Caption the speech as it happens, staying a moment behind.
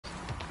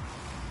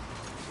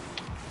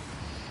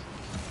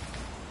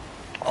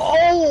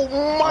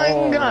my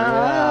Oh yeah,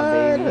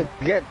 god! baby.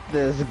 Get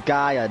this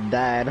guy a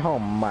dad. Oh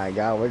my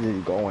god, where is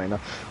he going? Oh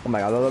my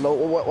god,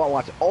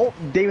 watch. Oh,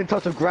 they even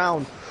touched the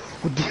ground.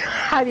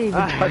 I didn't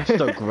even touch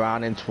the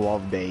ground in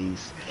 12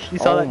 days. You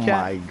saw Oh that,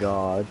 chat? my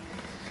god.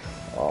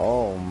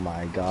 Oh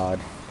my god.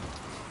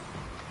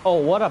 Oh,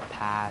 what a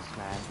pass,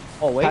 man.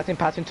 Oh, wait.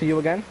 Passing to you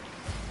again?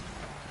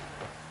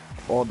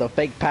 Oh, the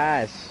fake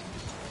pass.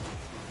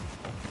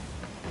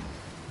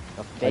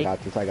 A fake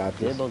I got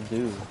this. dribble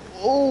do.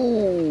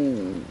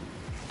 Oh!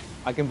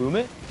 I can boom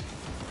it?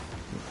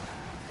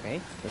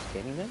 Okay, just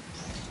getting it.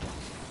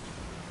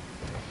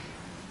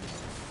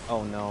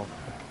 Oh no.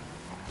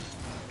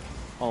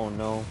 Oh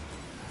no.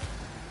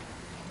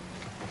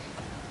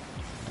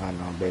 I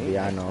know, baby, Okay,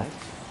 I nice, know. nice.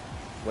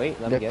 Wait,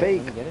 let me get it.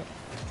 Let me get it.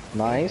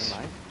 Nice.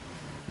 Okay,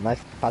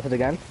 Nice. Pass it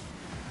again.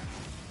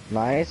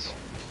 Nice.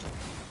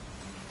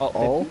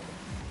 Oh.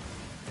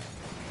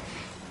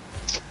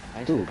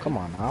 Nice. Dude, come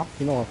on now.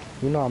 You know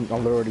I'm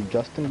already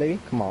Justin, baby.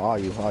 Come on, are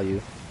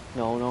you?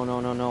 No.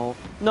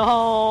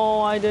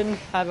 No, I didn't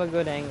have a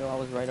good angle. I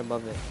was right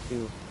above it,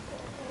 too.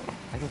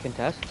 I can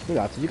contest. You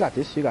got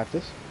this. You got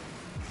this.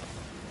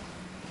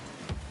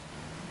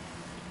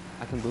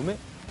 I can boom it.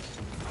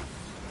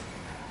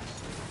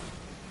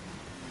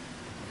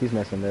 He's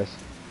missing this.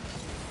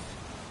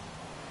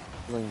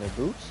 Doing the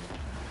boost.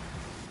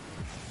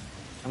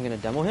 I'm gonna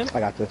demo him. I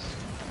got this.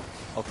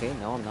 Okay,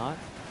 no, I'm not.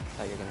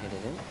 Thought you were gonna hit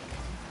it in.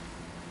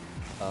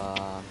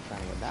 I'm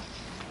trying to get back.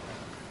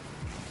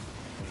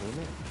 Boom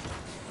it.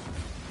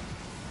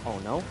 Oh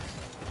no.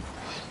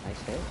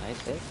 Nice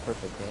hit.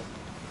 Perfect hit.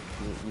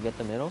 You get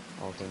the middle?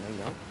 Okay, no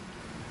you don't.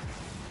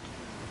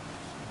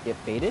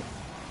 Get baited?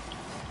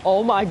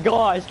 Oh my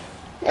gosh!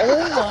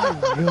 Oh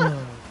my god!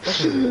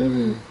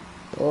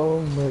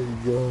 Oh my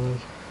god.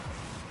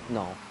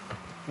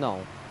 No.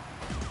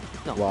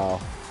 Wow.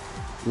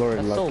 Lord,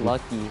 That's lucky. so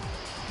lucky.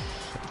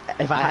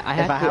 If I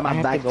had my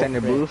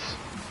backstanding boost,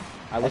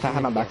 I would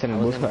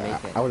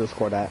have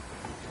scored that.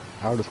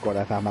 I would have scored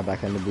that if I had my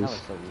backstanding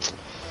boost. That was so easy.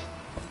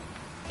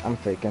 I'm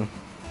faking.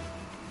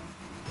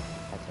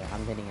 That's it.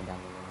 I'm hitting it down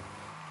the middle.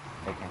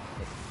 They can't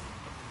hit.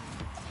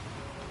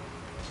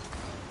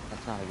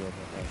 That's not a good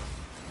hit, right?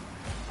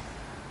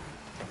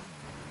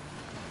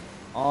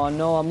 Oh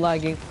no, I'm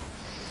lagging.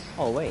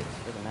 Oh wait,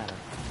 doesn't matter.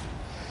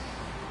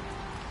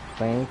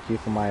 Thank you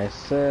for my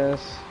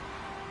assist.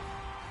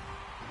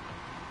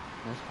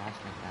 Nice pass.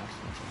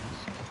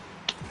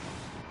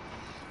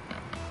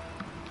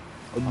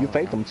 Oh, you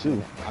faked him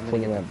too. I'm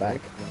gonna get the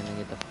back.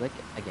 flick.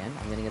 I'm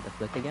gonna get the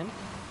flick again.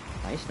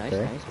 Nice.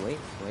 Okay.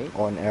 Wait.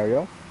 On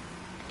aerial.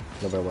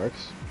 Nobody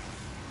works.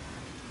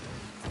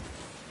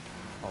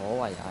 Oh,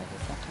 I hit that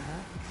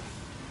somehow.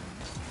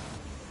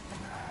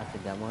 I have to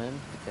demo him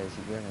because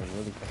you're in a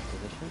really good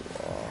position.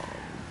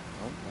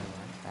 Oh, never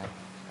mind.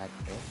 Back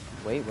there.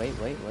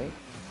 Wait.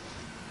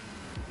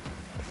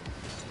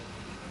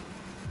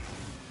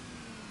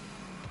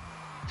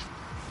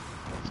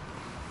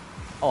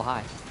 Oh,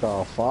 hi.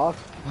 The fuck?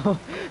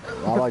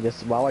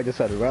 Wow, I just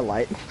had a red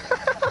light.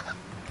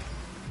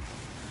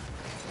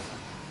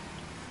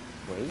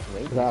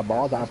 Wait. Is that a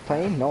ball that I was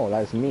playing? No,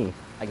 that's me.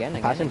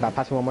 Again. Passing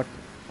one more.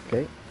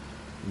 Okay.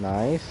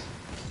 Nice.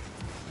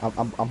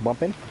 I'm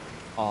bumping.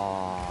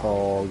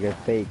 Oh, get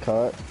fake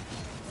cut.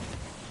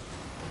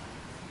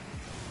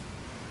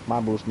 My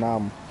boost now.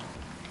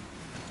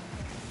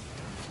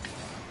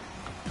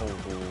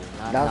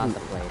 Not the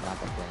play.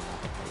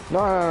 No.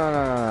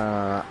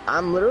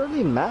 I'm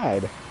literally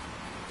mad.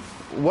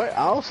 Where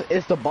else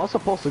is the ball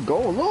supposed to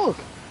go? Look.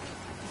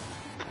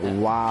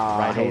 Wow.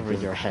 Right over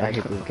your head. I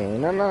hate this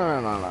game.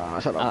 No.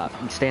 Shut up.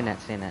 Stay in that.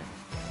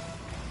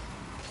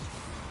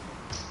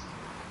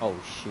 Oh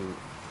shoot.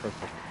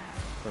 Perfect.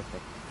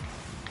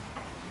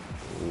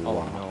 Oh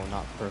Wow. no,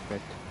 not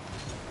perfect.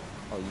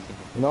 Oh, you can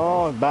hit this.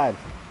 No, it's bad.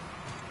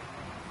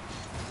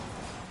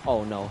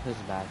 Oh no, this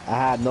is bad. I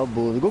had no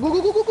boost. Go.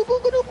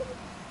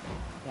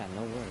 Yeah,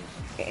 no worries.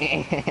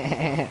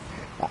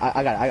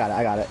 I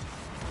got it.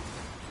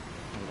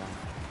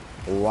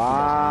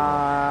 Wow.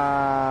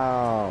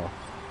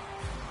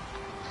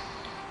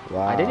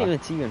 I didn't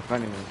even see you in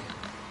front of me.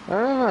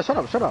 No, shut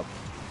up.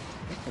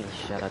 Hey,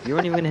 shut up. You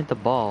weren't even gonna hit the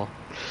ball.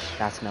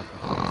 That's nothing.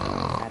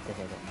 I had to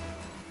hit it.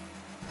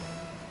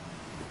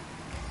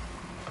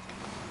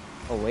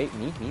 Oh wait,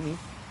 me.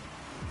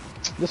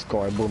 Just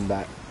score, boom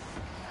that.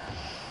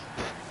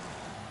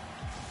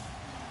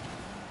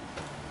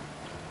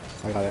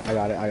 I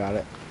got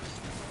it.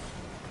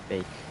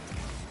 Fake.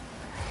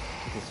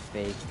 This is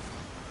fake.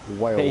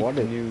 Wait, Fake what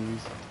is news.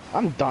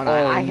 I'm done. Oh,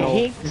 I no.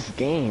 hate this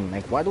game.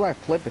 Like, why do I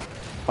flip it?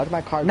 Why does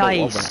my card go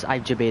Nice! over? I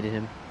jebaited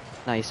him.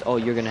 Nice. Oh,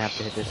 you're gonna have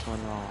to hit this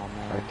one. Oh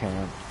man. I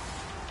can't.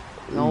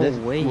 No This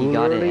way, you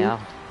got it literally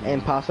out.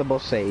 Impossible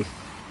safe.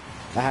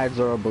 I had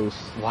 0 boost.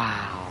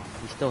 Wow.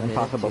 You still hit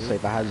Impossible it too?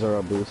 safe. I had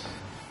 0 boost.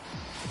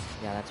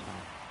 Yeah, that's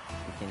fine.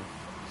 You can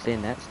stay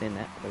in that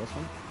for this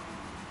one.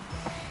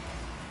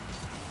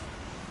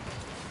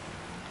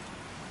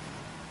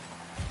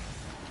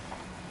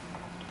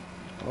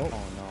 Oh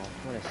no,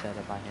 what I said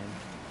about him.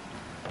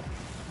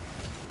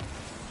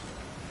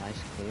 Nice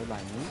clear by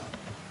me.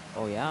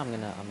 Oh yeah, I'm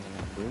gonna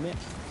boom it.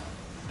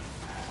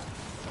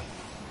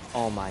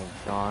 Oh my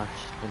gosh,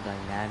 the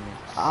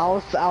dynamics. I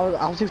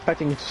was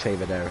expecting you to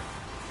save it there.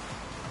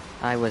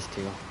 I was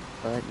too,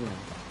 but you know.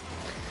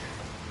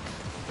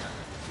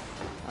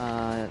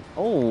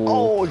 Oh.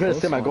 Oh, you're gonna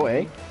Close say my goal, one.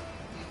 eh?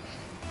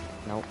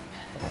 Nope.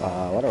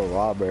 What a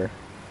robber.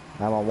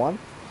 9-1-1?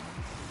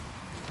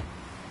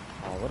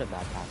 Oh, what a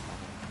bad pass by him.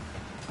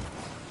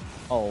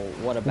 Oh,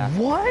 what a bad.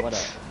 What?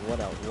 What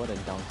a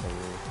dunk for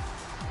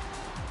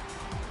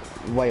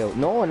you. Wait,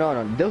 no.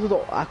 This was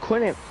I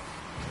couldn't.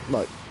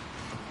 Look,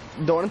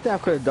 the only thing I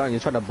could have done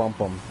is try to bump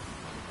him.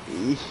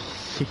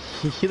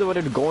 He's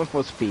already going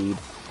for speed.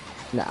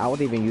 Now I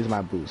would even use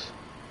my boost.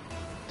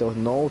 There was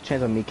no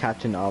chance of me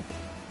catching up.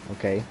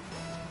 Okay. Use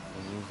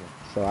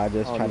it. So I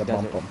just tried to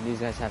bump him. These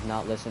guys have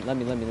not listened. Let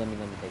me take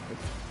this.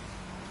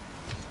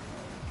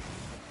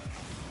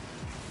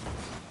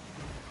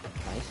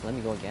 Nice. Let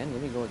me go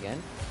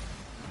again.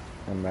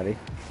 I'm ready.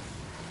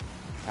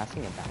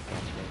 Passing it back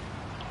actually.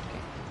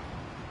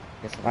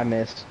 Okay. I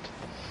missed.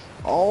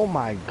 Oh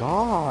my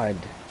god.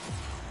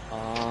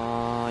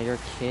 Oh, you're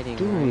kidding,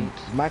 Dude,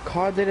 right? my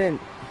car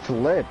didn't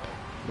flip.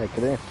 Like,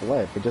 it didn't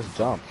flip. It just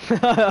jumped.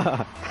 Okay,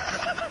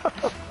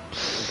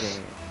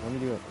 let me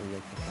do it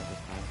real quick at this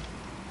time.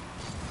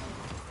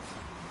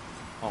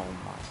 Oh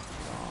my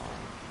god.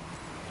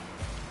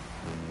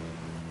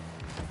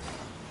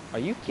 Are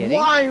you kidding?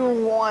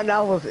 1-1,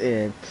 that was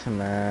it,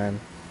 man.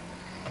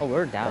 Oh,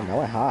 we're down. Now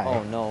we're high.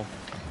 Oh no.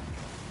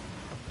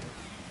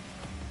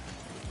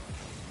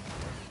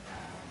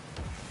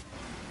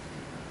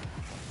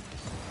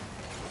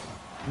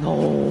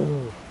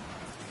 No!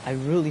 I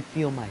really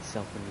feel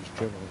myself in these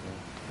dribbles, man.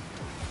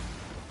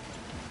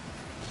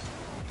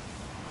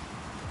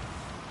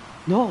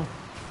 No!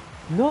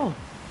 No!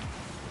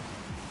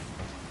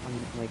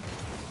 I'm like...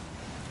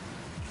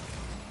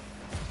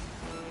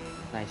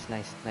 Nice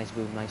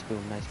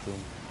boom.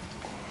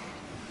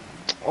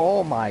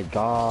 Oh my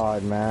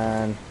god,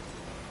 man.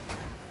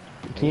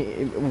 Can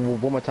you,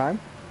 one more time?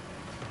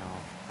 No,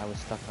 I was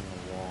stuck on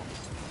the wall.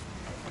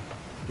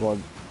 Well,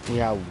 we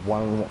have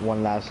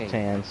one last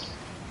chance.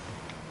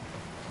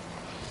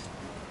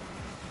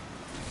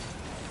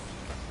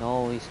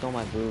 No, he stole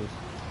my boost.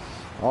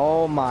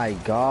 Oh my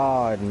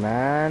god,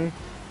 man.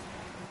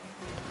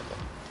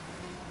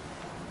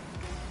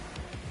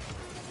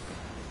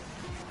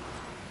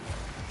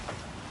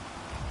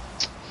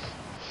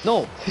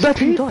 No, that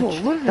didn't touch.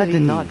 Literally. That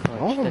did not touch.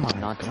 Oh that my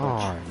did not touch.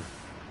 god.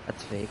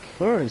 That's fake.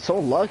 We're so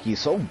lucky,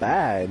 so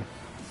bad.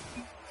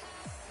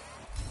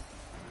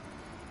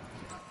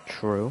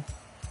 True.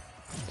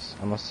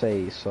 I'm gonna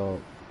say so.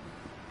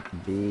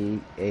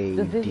 B-A-D.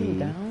 Division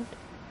down?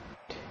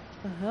 What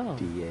the hell?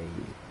 D-A.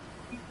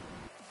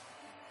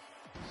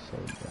 So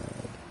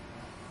bad.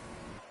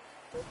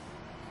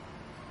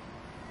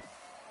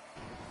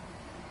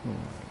 Oh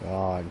my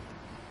god.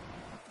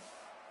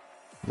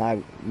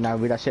 Now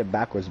read that shit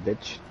backwards,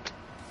 bitch.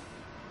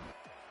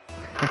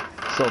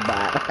 So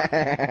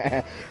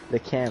bad. They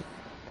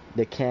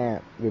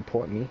can't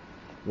report me.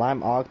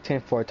 Lime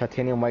octane for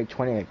titanium white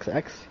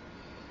 20XX.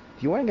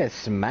 Do you wanna get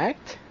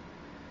smacked?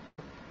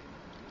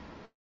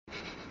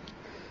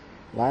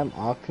 Lime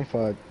octane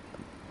for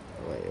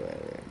wait.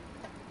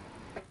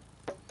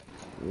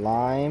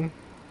 Lime.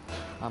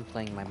 I'm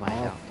playing my mind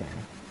out.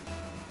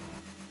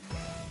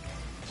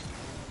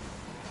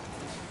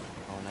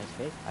 Oh, nice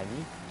fake. I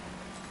mean.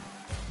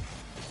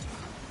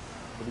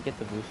 Did he get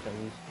the boost at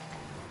least?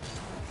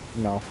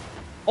 No.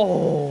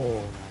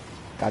 Oh!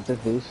 Got this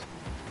boost.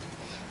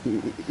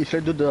 You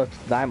should do the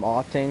lime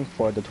octane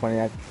for the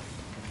 20X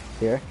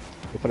here.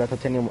 You put a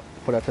titanium.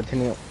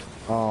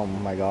 Oh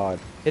my god.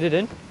 Hit it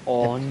in?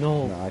 Oh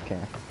no. No, I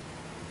can't.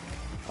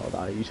 Hold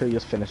on, you should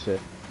just finish it.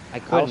 I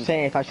couldn't. I was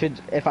saying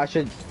if I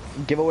should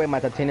give away my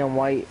titanium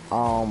white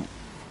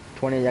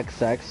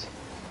 20XX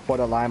for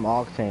the lime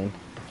octane.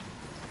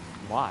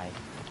 Why?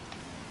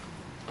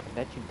 I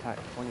bet you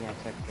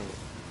 20XX is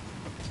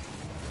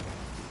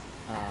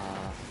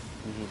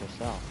easy to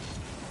sell.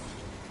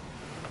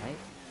 Right?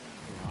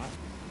 You're not?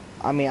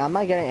 I mean, I'm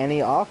not getting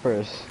any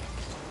offers.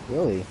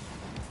 Really.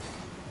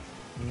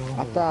 No.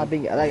 After I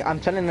being like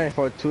I'm selling it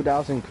for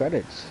 2,000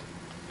 credits,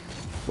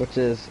 which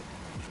is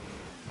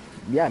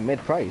mid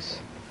price.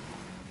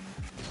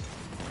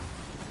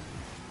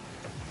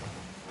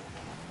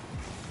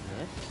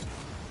 Yes?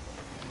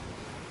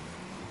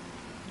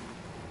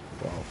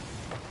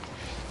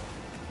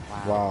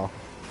 Wow.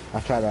 I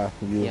try to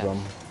use Yes.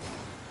 them.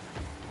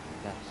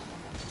 Yes.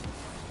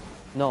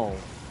 No.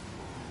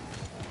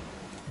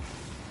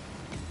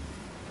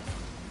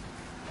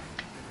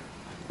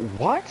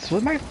 What?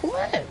 With my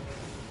flip?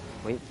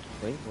 Wait.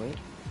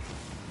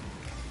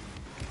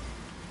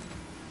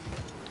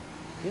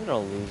 You're a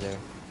loser.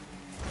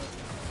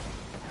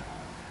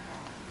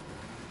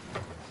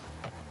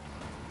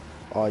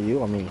 Oh, you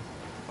or me?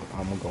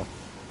 I'm gonna go.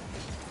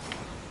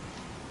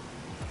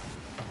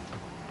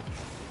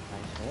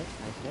 Nice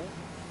hit.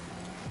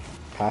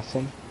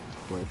 Passing.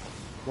 Wait.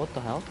 What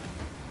the hell?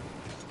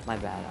 My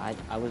bad.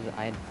 I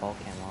had fall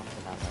cam off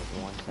for that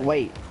like 1 second.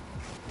 Wait.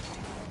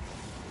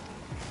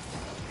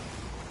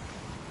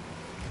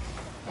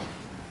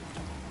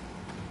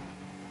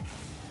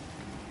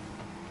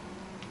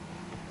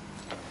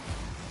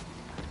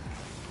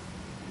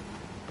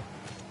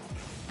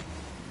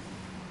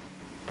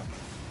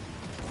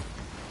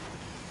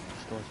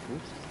 Store's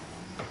boots.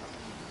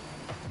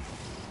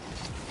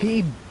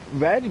 He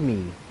read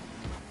me.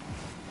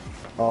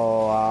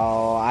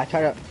 Oh, I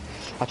try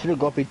to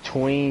go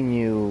between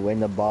you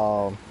and the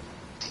ball.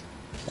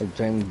 Like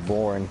James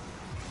Bourne.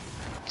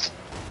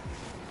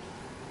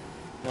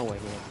 No way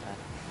he hit that.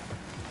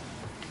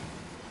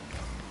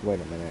 Wait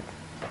a minute.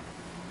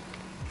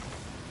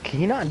 Can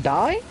he not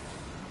die?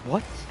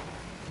 What?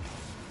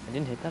 I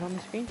didn't hit that on the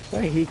screen?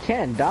 Wait, he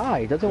can't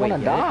die. He doesn't want to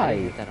I die.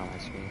 didn't hit that on my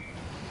screen.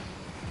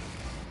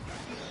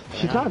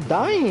 He's Yeah. not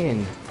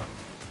dying.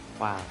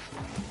 Wow.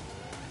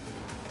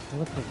 It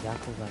looks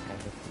exactly like I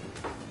hit you.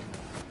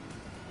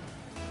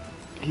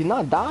 He's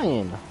not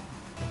dying.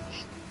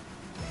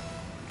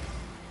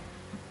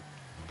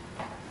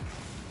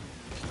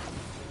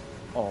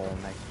 Oh,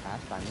 nice pass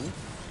by me.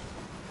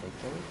 Take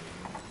it.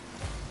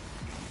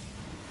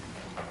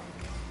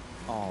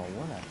 Oh,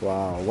 what a...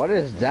 Wow, what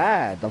is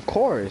that? Of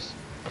course.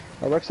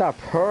 That works out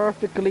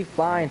perfectly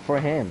fine for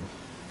him.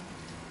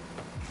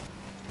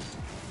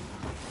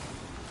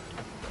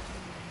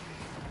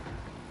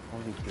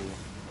 Only two.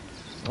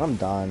 I'm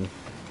done.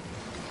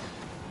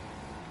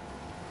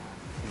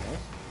 Yes?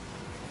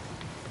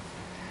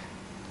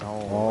 No,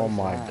 Oh what is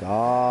my that?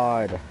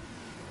 god.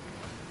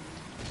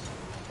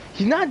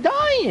 He's not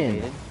dying!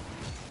 Baited.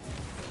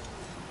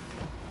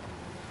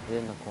 Hit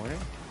in the corner.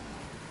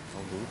 No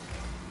boost.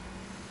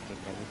 Take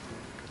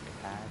everything.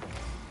 Pad.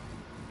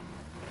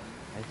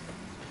 Nice.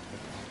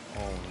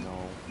 Oh no.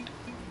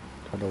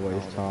 Try to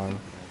waste No, time.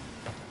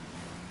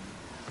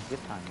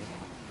 Good time, good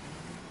time.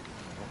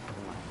 Oh,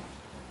 never mind.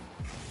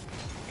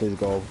 Please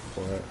go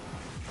for it.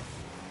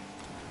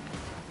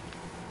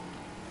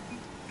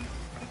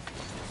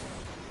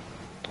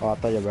 Oh, I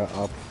thought you were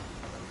up.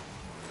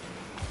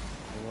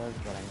 It was,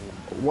 but I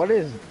need... What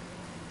is...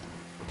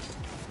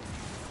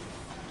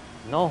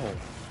 No!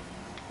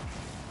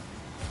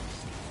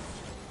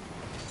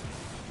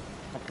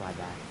 That's my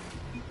bad.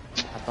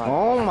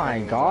 Oh my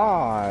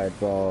god,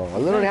 bro. I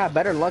literally have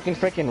better luck in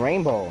freaking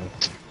Rainbow.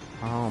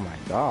 Oh my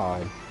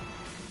god.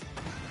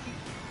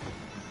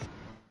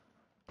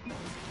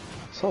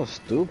 So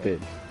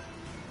stupid.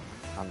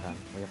 I'm done.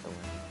 We have to win.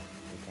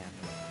 We can't.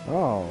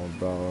 Oh,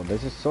 bro.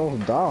 This is so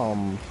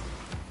dumb.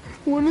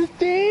 What a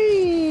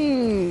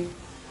thing!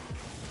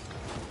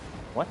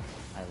 What?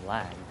 I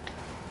lagged.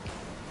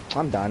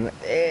 I'm done.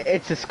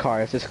 It's this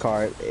car. It's this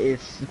car.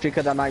 It's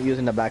because I'm not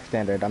using the back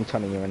standard. I'm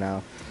telling you right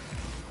now.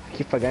 I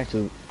keep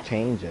forgetting to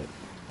change it.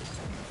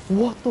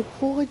 What the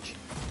fudge?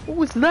 What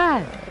was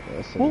that?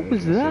 What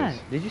was This that? is-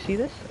 Did you see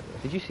this?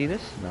 Did you see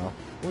this? No.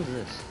 What was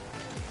this?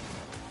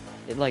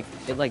 It like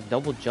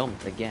double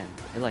jumped again.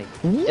 It like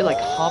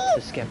hopped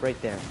the skip right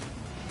there.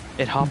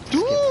 It hopped the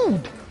skip.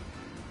 Dude!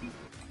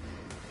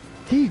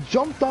 He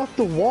jumped off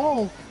the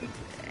wall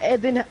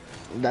and then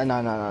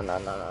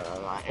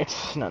no.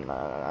 It's no,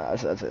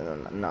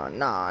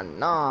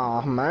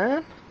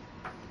 man.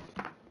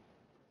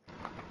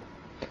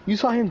 You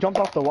saw him jump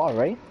off the wall,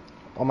 right?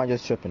 Or am I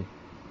just tripping?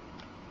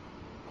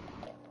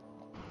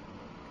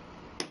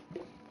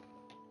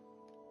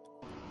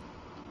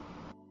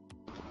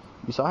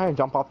 You saw him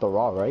jump off the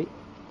wall, right?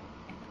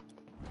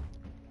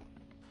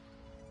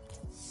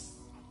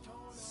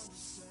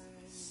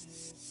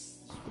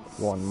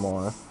 One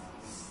more.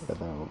 And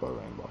then we'll go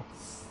rainbow.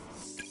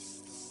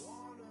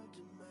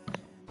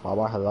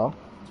 Baba, hello?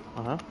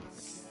 Uh-huh.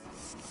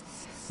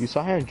 You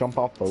saw him jump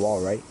off the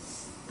wall, right?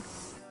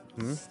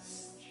 Hmm?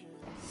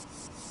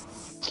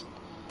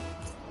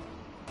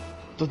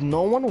 Does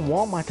no one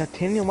want my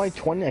titanium white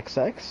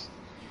 20XX?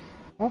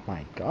 Oh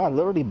my god, I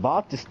literally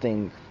bought this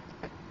thing.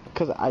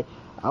 Cause I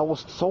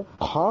was so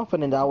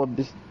confident I would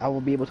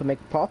be able to make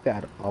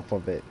profit off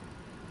of it.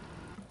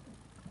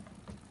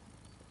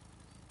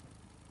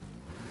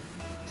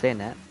 Saying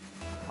that.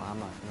 Well, I'm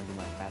not gonna do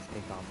my fast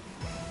takeoff.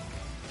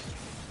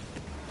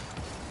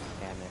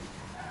 Damn it.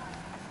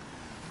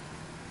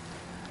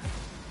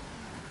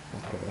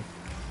 Okay.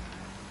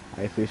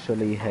 I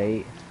officially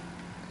hate.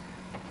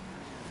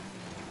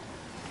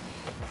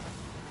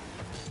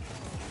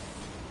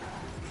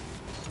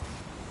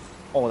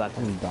 Oh, that's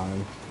I'm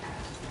done.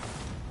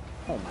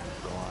 Oh my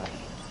gosh.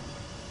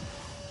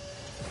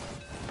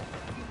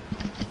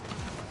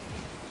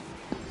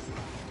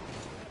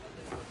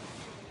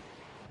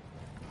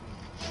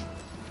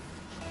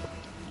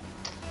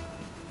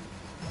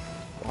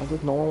 Why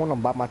does no one want to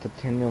buy my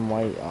titanium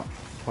white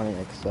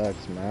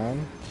 20XX,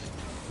 man?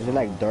 Is it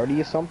like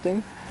dirty or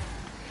something?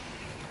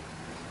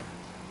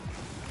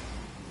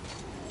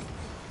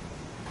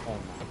 Oh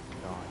my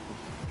gosh.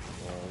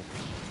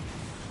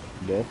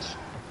 Bitch.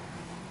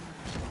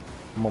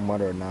 I'm a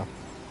murderer now.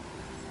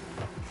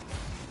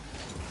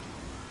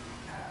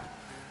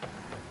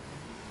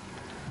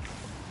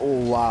 Oh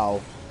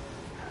wow.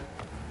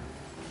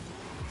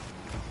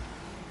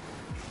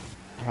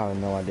 I have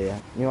no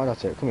idea. You know what?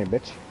 That's it. Come here,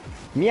 bitch.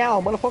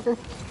 Meow, motherfucker.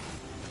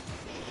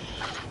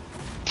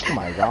 Oh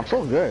my god, I'm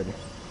so good.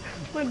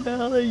 What the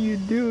hell are you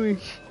doing?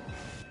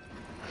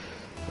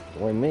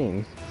 What do you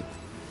mean?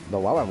 The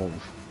Wawa move.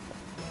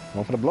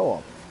 One for the blow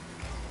up.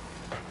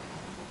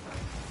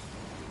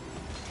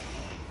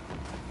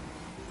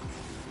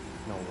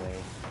 No way.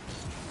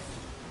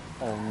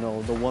 Oh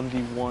no, the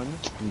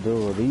 1v1.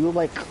 Dude, do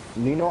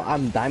you know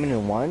I'm diamond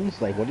in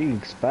ones? Like, what do you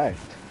expect?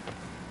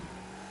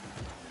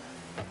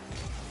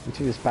 You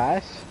see this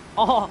pass?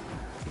 Oh!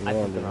 I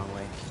Literally. picked the wrong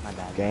way. My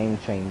bad. Game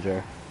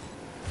changer.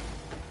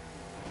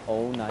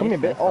 Oh, nice. Come here,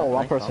 nice bitch. Oh, bump,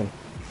 one nice person.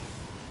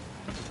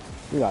 bump.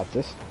 You got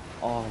this.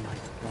 Oh my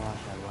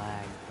gosh, I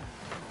lagged.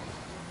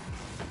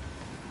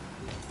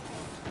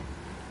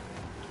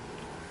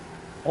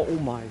 Oh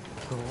my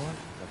god.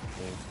 That's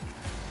big.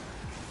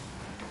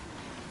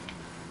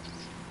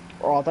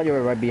 Oh, I thought you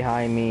were right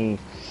behind me.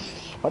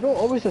 I don't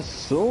always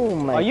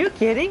assume, like... Are you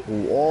kidding?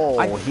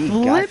 Whoa, he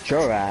got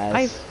your ass.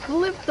 I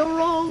flipped the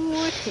wrong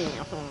way.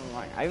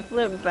 I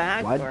flipped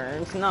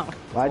backwards, not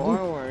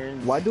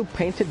forwards. Why do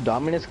painted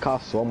dominance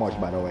cost so much,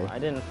 by the way? I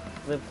didn't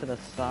flip to the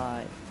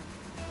side.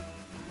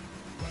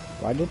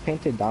 Why do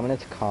painted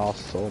dominance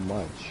cost so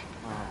much?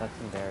 Oh, that's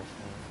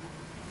embarrassing.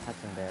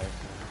 That's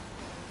embarrassing.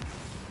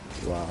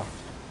 Wow.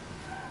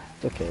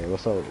 It's okay,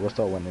 we're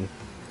still winning.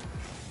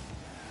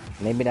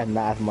 Maybe that's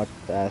not as much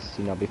as,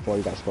 you know, before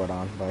you got scored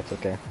on, but it's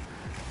okay.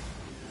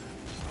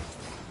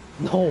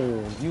 No,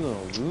 you a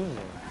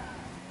loser.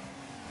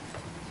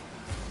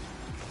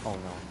 Oh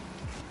no.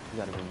 You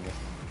gotta win this.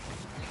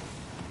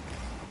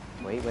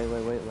 Wait.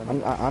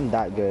 I'm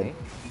that good.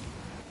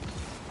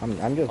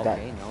 I'm just that.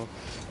 Okay, no.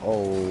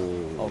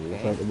 Oh,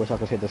 Okay. wish I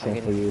could say the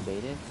same for you.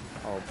 Baited.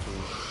 Oh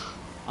please.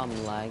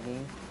 I'm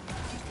lagging.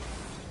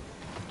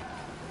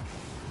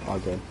 All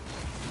good.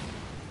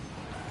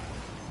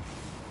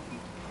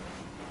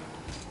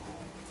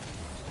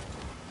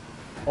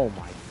 Oh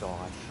my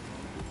gosh.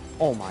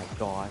 Oh my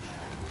gosh.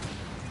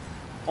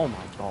 Oh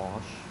my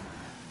gosh.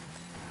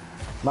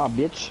 Nah,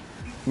 bitch.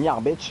 Yeah,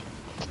 bitch.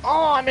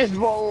 Oh, I missed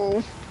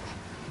both.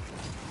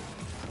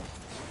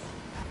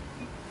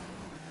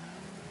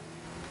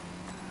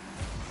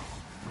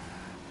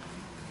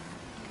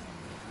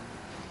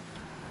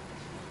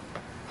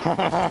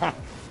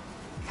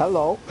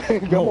 Hello.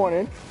 Good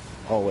morning.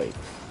 Oh wait.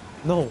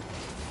 No.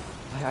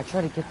 I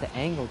tried to get the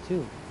angle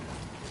too.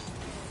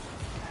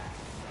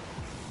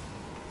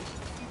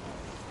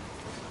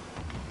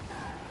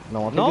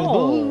 No,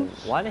 No!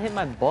 Why did it hit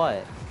my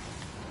butt?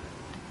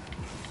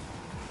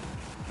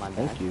 My bad.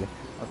 Thank you.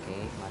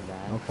 Okay, my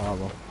bad. No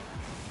problem.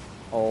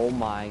 Oh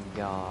my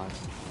god.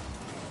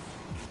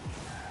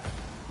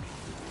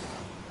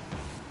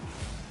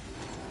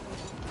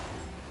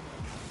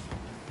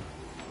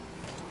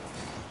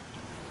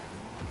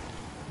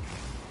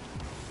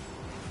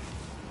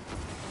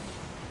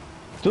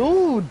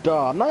 Dude,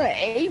 I'm not an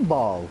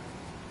A-ball.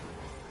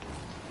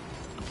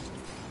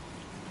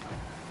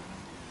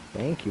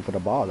 Thank you for the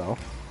ball, though.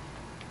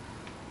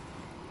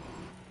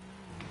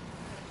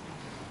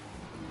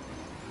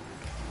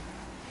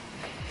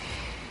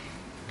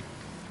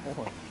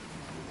 Oh.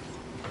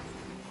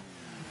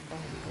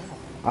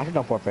 I should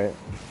don't forfeit.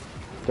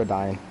 They're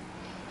dying.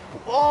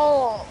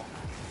 Oh!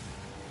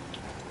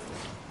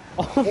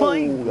 Oh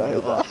my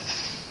God. god.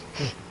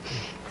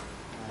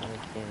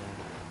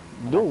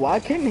 Dude, why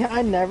can't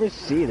I never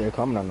see they're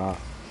coming or not?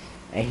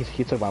 And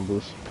he took my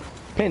boost.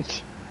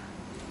 Pinch.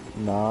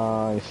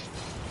 Nice.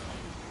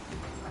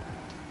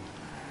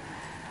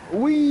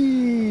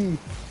 Wee.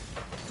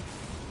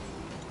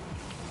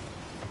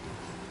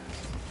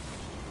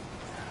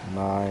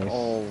 Nice.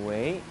 Oh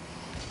wait.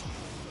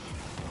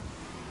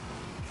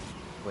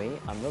 Wait,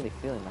 I'm really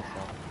feeling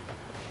myself.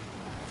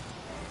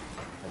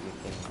 What do you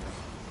think?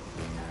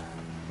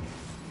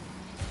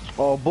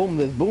 Oh, boom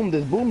this, boom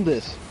this, boom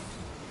this.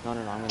 No,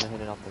 I'm gonna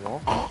hit it off the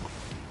wall.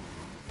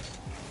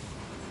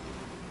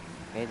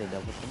 Hey, they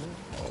double coming.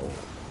 Oh.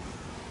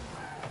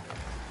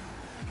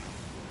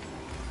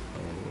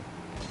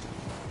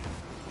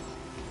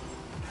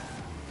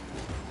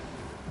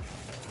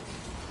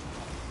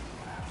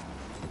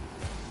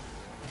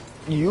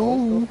 You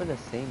go for the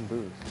same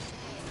boost.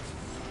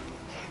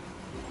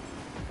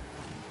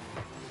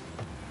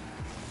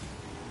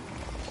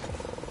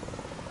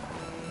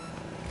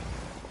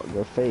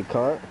 Your fake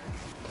cart.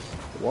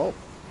 Whoa.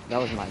 That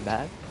was my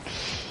bad.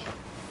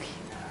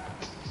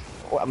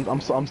 Oh,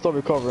 I'm still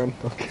recovering.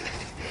 Okay.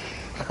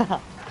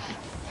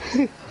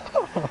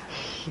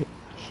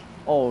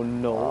 Oh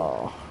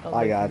no. Oh,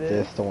 I got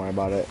this. Don't worry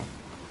about it.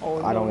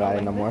 Oh, I don't got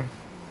it no more.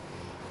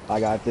 I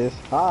got this.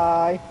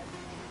 Hi.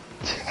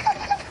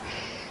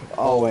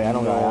 Oh wait, I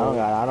don't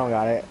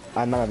got it.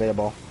 I'm not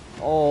available.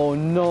 Oh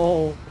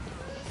no.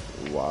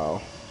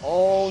 Wow.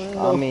 Oh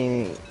no. I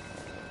mean,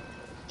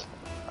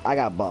 I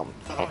got bumped.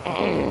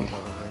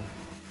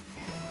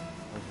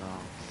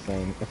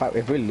 Same.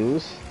 If we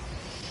lose,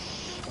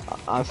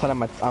 I'm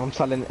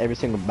selling every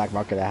single back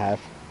market I have.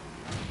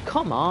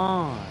 Come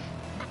on.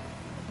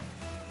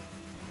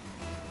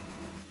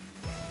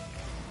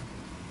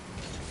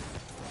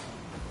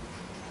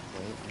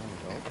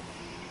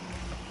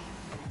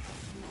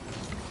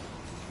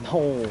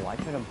 Oh, I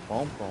tried to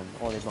bump them.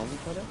 Oh, they bump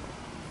each other?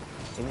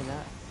 Give me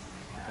that.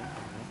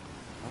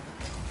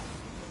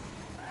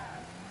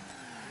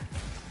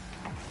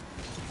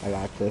 I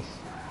got this.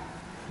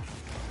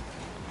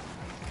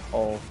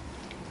 Oh.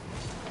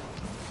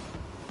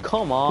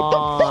 Come What the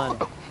on!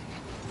 fuck?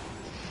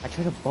 I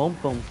tried to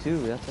bump them too.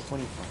 That's a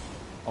funny part.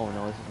 Oh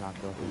no, this is not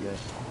looking good.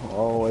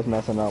 Oh, it's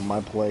messing up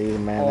my plays,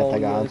 man, that Oh I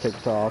got on yes.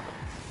 TikTok.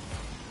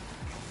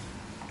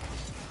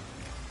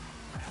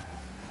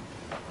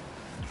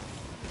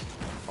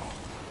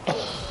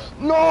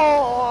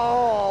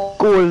 No!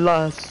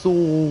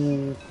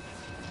 Golazo!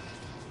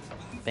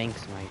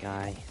 Thanks, my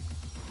guy.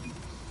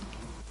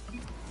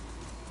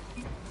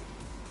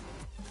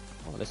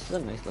 Oh, this is a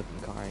nice looking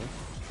car, eh?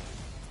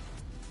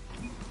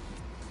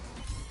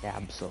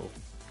 Dabso.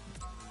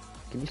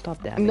 Can you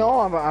stop dabbing? No,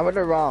 I read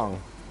it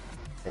wrong.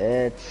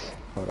 It's...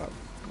 Hold up.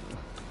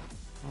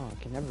 Oh, I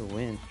can never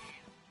win.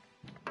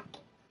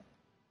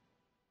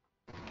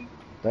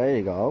 There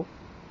you go.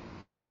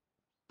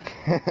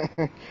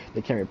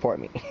 They can't report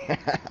me.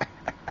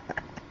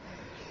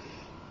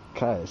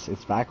 Cause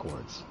it's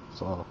backwards.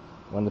 So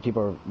when the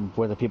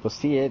people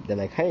see it, they're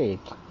like, hey,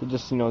 you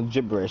just,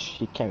 gibberish.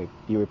 He can't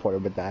be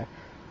reported with that.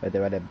 But they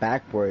read it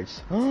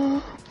backwards.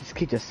 This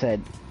kid just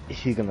said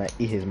he's gonna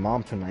eat his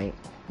mom tonight.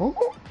 You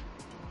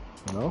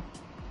know?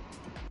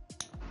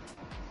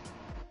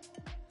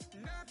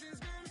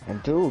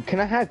 And dude, can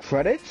I have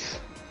credits?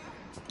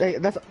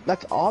 Like,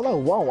 that's all I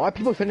want. Why are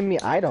people sending me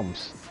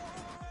items?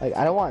 Like,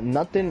 I don't want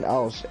nothing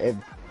else. If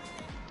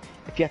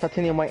you have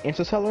titanium white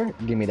interstellar,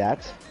 give me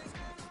that.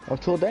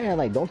 Until then,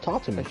 like, don't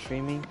talk to me. By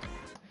streaming.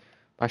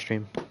 By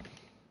stream.